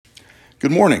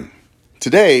Good morning.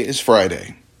 Today is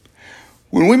Friday.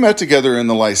 When we met together in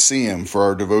the Lyceum for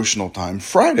our devotional time,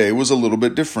 Friday was a little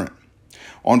bit different.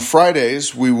 On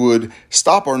Fridays, we would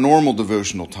stop our normal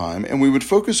devotional time and we would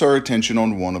focus our attention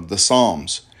on one of the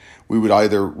Psalms. We would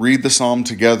either read the Psalm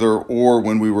together or,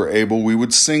 when we were able, we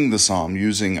would sing the Psalm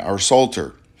using our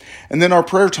Psalter. And then our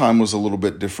prayer time was a little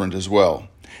bit different as well.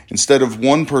 Instead of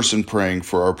one person praying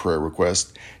for our prayer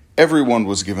request, everyone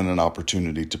was given an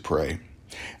opportunity to pray.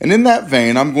 And in that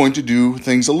vein, I'm going to do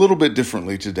things a little bit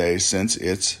differently today since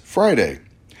it's Friday.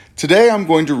 Today, I'm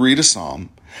going to read a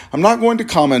psalm. I'm not going to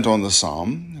comment on the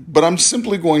psalm, but I'm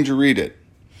simply going to read it.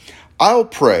 I'll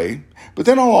pray, but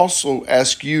then I'll also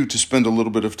ask you to spend a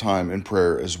little bit of time in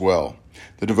prayer as well.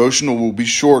 The devotional will be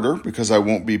shorter because I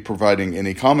won't be providing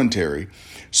any commentary.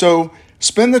 So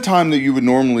spend the time that you would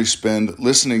normally spend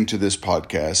listening to this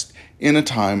podcast in a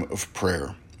time of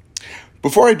prayer.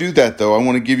 Before I do that, though, I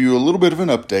want to give you a little bit of an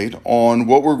update on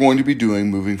what we're going to be doing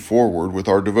moving forward with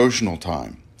our devotional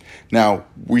time. Now,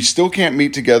 we still can't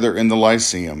meet together in the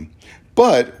Lyceum,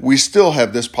 but we still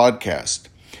have this podcast.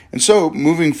 And so,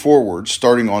 moving forward,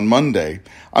 starting on Monday,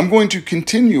 I'm going to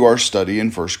continue our study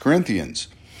in 1 Corinthians.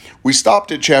 We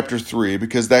stopped at chapter 3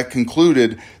 because that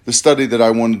concluded the study that I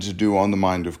wanted to do on the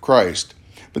mind of Christ.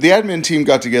 But the admin team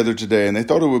got together today and they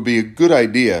thought it would be a good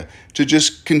idea to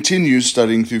just continue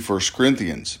studying through 1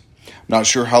 Corinthians. I'm not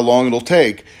sure how long it'll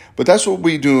take, but that's what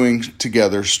we'll be doing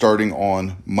together starting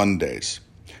on Mondays.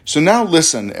 So now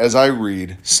listen as I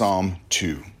read Psalm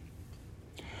 2.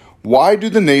 Why do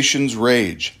the nations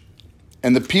rage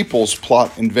and the peoples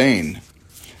plot in vain?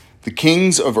 The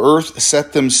kings of earth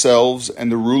set themselves and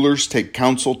the rulers take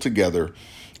counsel together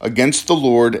against the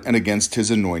Lord and against his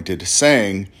anointed,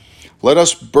 saying, "Let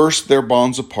us burst their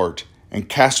bonds apart and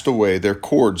cast away their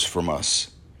cords from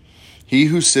us." He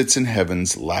who sits in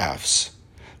heavens laughs.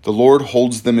 The Lord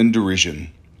holds them in derision.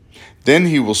 Then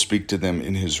he will speak to them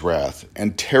in his wrath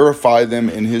and terrify them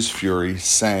in his fury,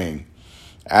 saying,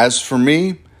 "As for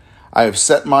me, I have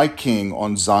set my king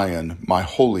on Zion, my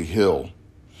holy hill.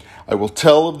 I will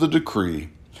tell of the decree.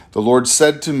 The Lord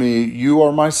said to me, 'You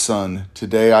are my son.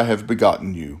 Today I have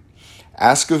begotten you.'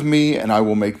 Ask of me, and I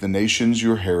will make the nations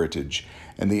your heritage,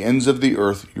 and the ends of the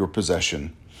earth your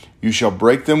possession. You shall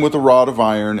break them with a rod of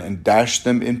iron, and dash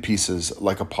them in pieces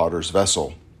like a potter's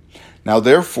vessel. Now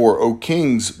therefore, O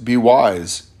kings, be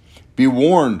wise. Be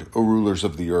warned, O rulers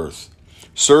of the earth.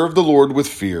 Serve the Lord with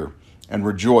fear, and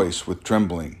rejoice with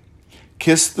trembling.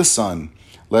 Kiss the Son,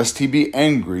 lest he be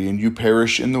angry and you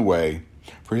perish in the way,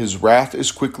 for his wrath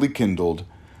is quickly kindled.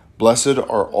 Blessed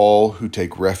are all who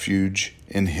take refuge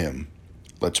in him."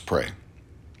 Let's pray.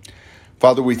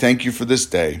 Father, we thank you for this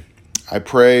day. I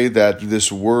pray that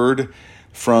this word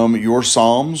from your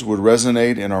Psalms would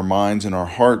resonate in our minds and our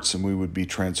hearts, and we would be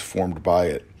transformed by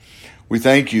it. We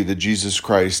thank you that Jesus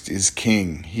Christ is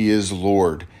King. He is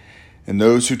Lord. And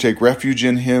those who take refuge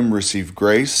in him receive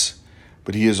grace,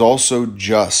 but he is also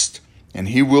just, and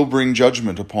he will bring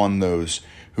judgment upon those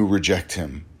who reject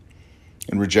him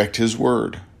and reject his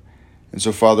word. And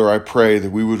so, Father, I pray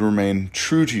that we would remain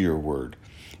true to your word,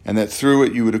 and that through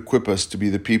it you would equip us to be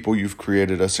the people you've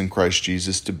created us in Christ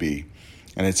Jesus to be.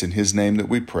 And it's in his name that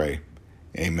we pray.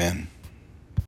 Amen.